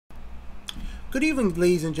Good evening,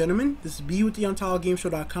 ladies and gentlemen. This is B with the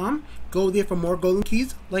UntitledGameShow.com. Go there for more golden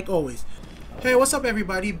keys, like always. Hey, what's up,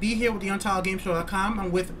 everybody? B here with the UntitledGameShow.com.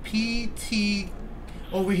 I'm with PT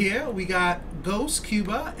over here. We got Ghost,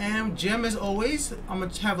 Cuba, and Gem as always. I'm going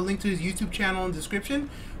to have a link to his YouTube channel in the description.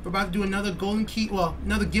 We're about to do another golden key, well,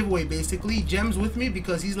 another giveaway basically. Gem's with me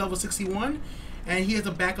because he's level 61. And he has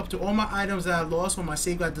a backup to all my items that I lost when my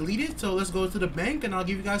save got deleted. So let's go to the bank and I'll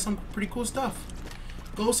give you guys some pretty cool stuff.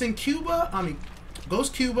 Ghost Cuba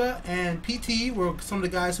and PT were some of the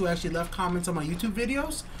guys who actually left comments on my YouTube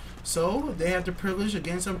videos. So they have the privilege of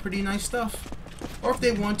getting some pretty nice stuff. Or if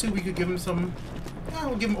they want to, we could give them some, yeah,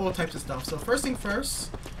 we'll give them all types of stuff. So first thing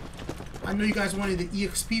first, I know you guys wanted the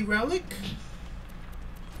EXP relic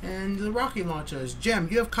and the rocket launchers. Gem,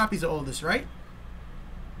 you have copies of all this, right?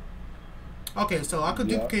 Okay, so I could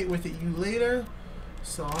duplicate with it you later.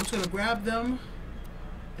 So I'm just going to grab them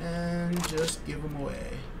and just give them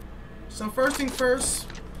away. So first thing first,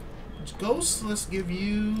 Ghost, let's give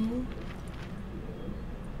you...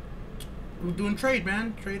 We're doing trade,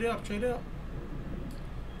 man. Trade it up, trade it up.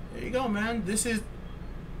 There you go, man. This is...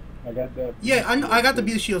 I got that. Yeah, I got the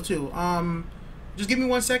BB shield too. Just give me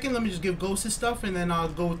 1 second. Let me just give Ghost his stuff, and then I'll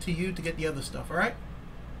go to you to get the other stuff, alright?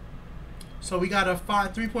 So we got a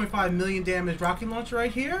 3.5 million damage rocket launcher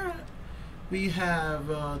right here. We have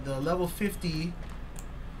the level 50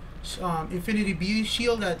 Infinity BB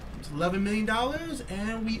shield at $11 million,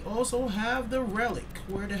 and we also have the relic.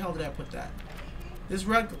 Where the hell did I put that? This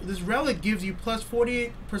relic gives you plus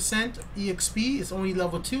 48% EXP. It's only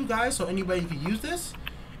level 2, guys, so anybody can use this,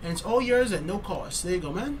 and it's all yours at no cost. There you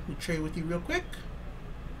go, man. We'll trade with you real quick.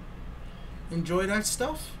 Enjoy that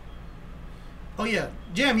stuff. Oh yeah,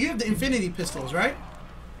 Jam, you have the Infinity pistols, right?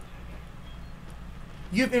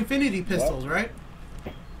 You have Infinity pistols, right?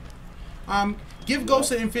 Give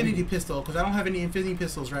Ghost an Infinity pistol, because I don't have any Infinity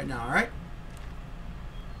pistols right now, alright?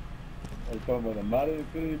 Are you talking about the modded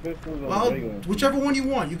Infinity pistols or well, the regular? Whichever one you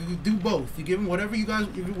want. You can do both. You give them whatever you guys,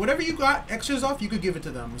 whatever you got extras off, you could give it to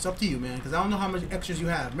them. It's up to you, man, because I don't know how much extras you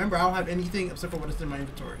have. Remember, I don't have anything except for what is in my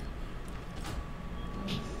inventory.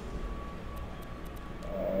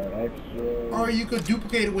 Extra. Or you could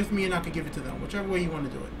duplicate it with me and I could give it to them. Whichever way you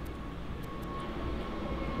want to do it.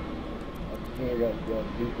 I got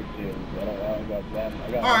duplicated. I don't got that.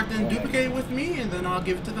 Alright, then duplicate it with me and then I'll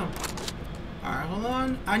give it to them. Alright, hold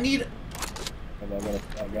on. I need...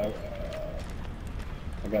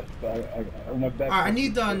 I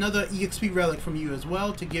need another EXP relic from you as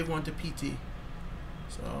well to give one to PT.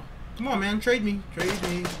 So, come on, man. Trade me. Trade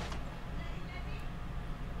me.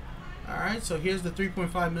 Alright, so here's the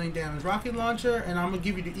 3.5 million damage rocket launcher, and I'm going to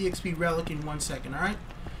give you the EXP relic in 1 second, alright?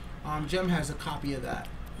 Gem has a copy of that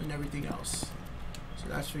and everything else. So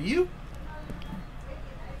that's for you.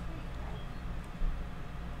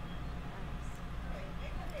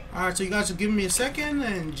 Alright, so you guys will give me a second,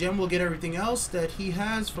 and Gem will get everything else that he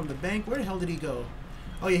has from the bank. Where the hell did he go?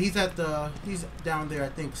 Oh yeah, he's down there, I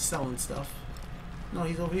think, selling stuff. No,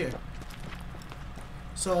 he's over here.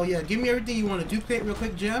 So yeah, give me everything you want to duplicate real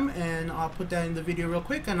quick, Gem, and I'll put that in the video real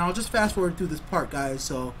quick, and I'll just fast forward through this part, guys,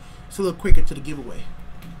 so it's a little quicker to the giveaway.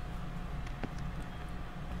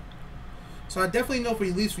 So I definitely know for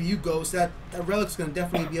at least for you, Ghost, that relic's going to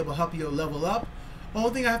definitely be able to help you level up. Only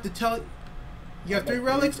thing I have to tell you have 3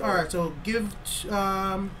 relics? Alright, so give,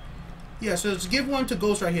 yeah, so just give one to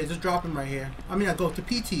Ghost right here, just drop him right here. I mean, I go to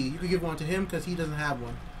PT, you can give one to him because he doesn't have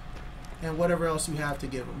one. And whatever else you have to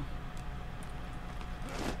give him.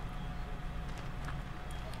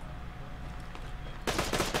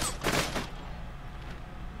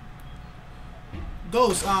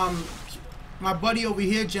 Ghost, my buddy over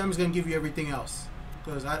here, Gem's gonna give you everything else,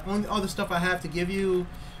 because only all the stuff I have to give you,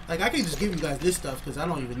 like I can just give you guys this stuff because I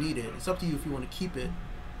don't even need it. It's up to you if you want to keep it.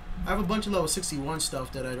 I have a bunch of level 61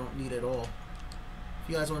 stuff that I don't need at all. If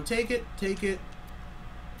you guys want to take it, take it.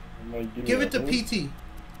 Give it to PT.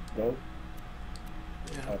 Go.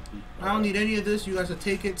 Yeah. I don't need any of this. You guys will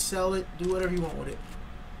take it, sell it, do whatever you want with it.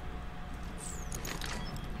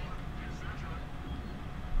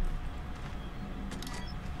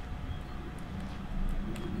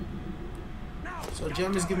 So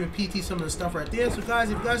Gem is giving PT some of the stuff right there. So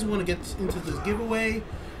guys, if you guys want to get into this giveaway,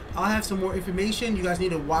 I'll have some more information. You guys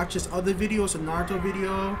need to watch this other video, some Naruto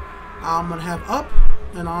video I'm going to have up.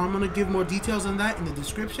 And I'm going to give more details on that in the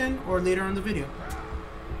description or later in the video.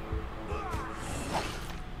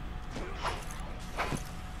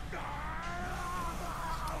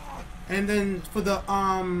 And then for the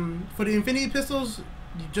Infinity pistols,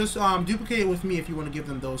 you just duplicate it with me if you want to give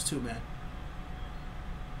them those too, man.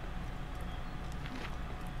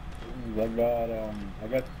 I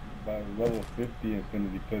got by level 50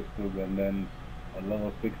 infinity pistols and then a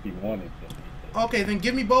level 61 infinity pistol. Okay, then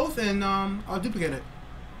give me both and I'll duplicate it.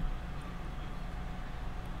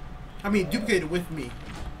 I mean, duplicate it with me.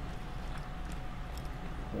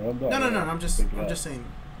 Well, No. I'm just saying.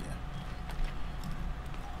 Yeah.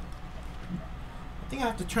 I think I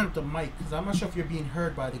have to turn up the mic because I'm not sure if you're being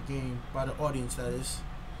heard by the game, by the audience. That is.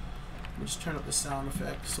 Let me just turn up the sound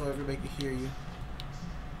effect so everybody can hear you.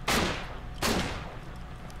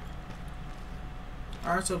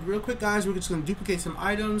 Alright, so real quick, guys, we're just going to duplicate some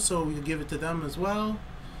items so we can give it to them as well.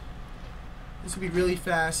 This will be really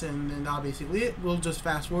fast, and then that's basically it. We'll just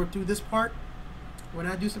fast forward through this part when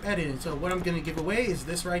I do some editing. So what I'm going to give away is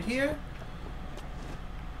this right here.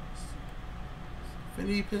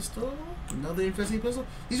 Infinity pistol. Another infinity pistol.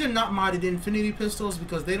 These are not modded infinity pistols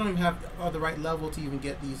because they don't even have the right level to even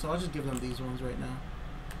get these. So I'll just give them these ones right now.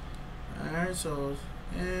 Alright, so,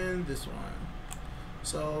 and this one.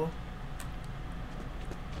 So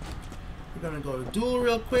we're going to go to duel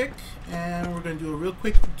real quick, and we're going to do a real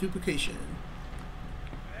quick duplication.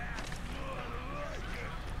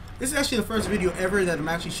 This is actually the first video ever that I'm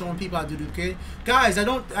actually showing people how to duplicate. Guys, I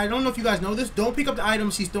don't know if you guys know this. Don't pick up the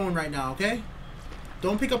items he's throwing right now, okay?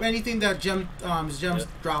 Don't pick up anything that Gem's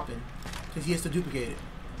dropping, because he has to duplicate it.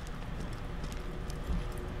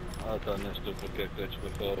 I've done this duplicate glitch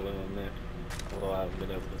before when I'm there, although I haven't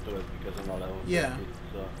been able to do it because I'm not level 50, Yeah.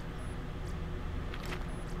 so.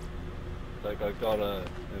 Like I got a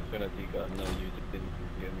infinity gun, no you didn't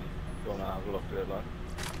give me. Go and have a look at it like.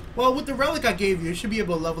 Well, with the relic I gave you, you should be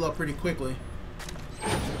able to level up pretty quickly.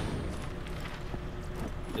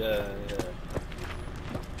 Yeah.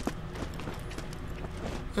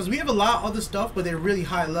 Because we have a lot of other stuff, but they're really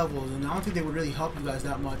high levels, and I don't think they would really help you guys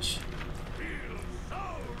that much.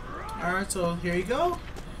 Alright, so here you go.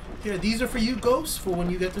 Here, these are for you, Ghosts, for when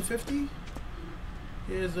you get to 50.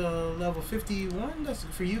 Here's a level 51. That's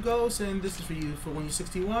for you, Ghosts, and this is for you for when you're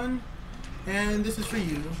 61. And this is for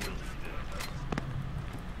you.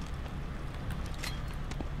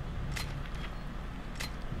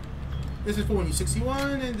 This is for when you're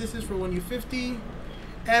 61, and this is for when you're 50.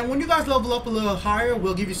 And when you guys level up a little higher,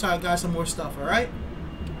 we'll give you guys some more stuff, alright?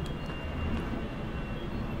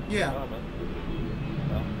 Yeah.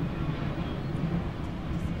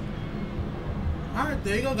 Alright,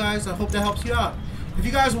 there you go, guys. I hope that helps you out. If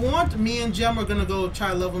you guys want, me and Gem are going to go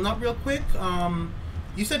try leveling up real quick.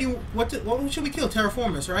 You said you... What should we kill?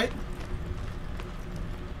 Terraformers, right?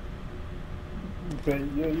 Okay,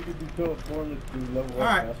 yeah, you can do Terraformers to level up.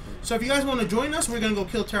 Alright, so if you guys want to join us, we're going to go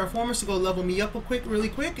kill Terraformers to go level me up really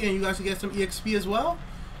quick, and you guys can get some EXP as well.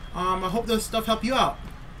 I hope this stuff help you out.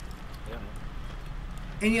 Yeah.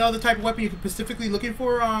 Any other type of weapon you're specifically looking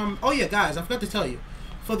for? Oh yeah, guys, I forgot to tell you.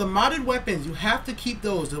 For the modded weapons, you have to keep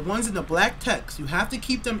those, the ones in the black text, you have to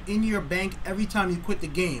keep them in your bank every time you quit the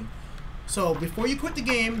game. So before you quit the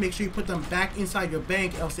game, make sure you put them back inside your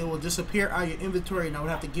bank, else they will disappear out of your inventory and I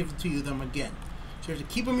would have to give it to them again. So you have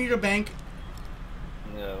to keep them in your bank.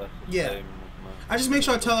 Yeah, that's the Yeah. same. I just make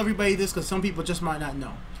sure I tell everybody this because some people just might not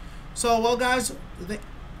know. So, well, guys,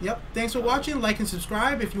 yep, thanks for watching. Like and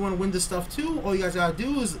subscribe if you want to win this stuff too. All you guys gotta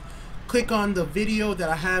do is click on the video that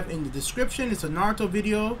I have in the description. It's a Naruto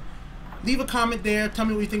video. Leave a comment there. Tell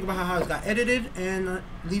me what you think about how it got edited, and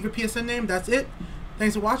leave your PSN name. That's it.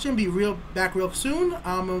 Thanks for watching. Be back real soon.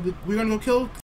 We're gonna go kill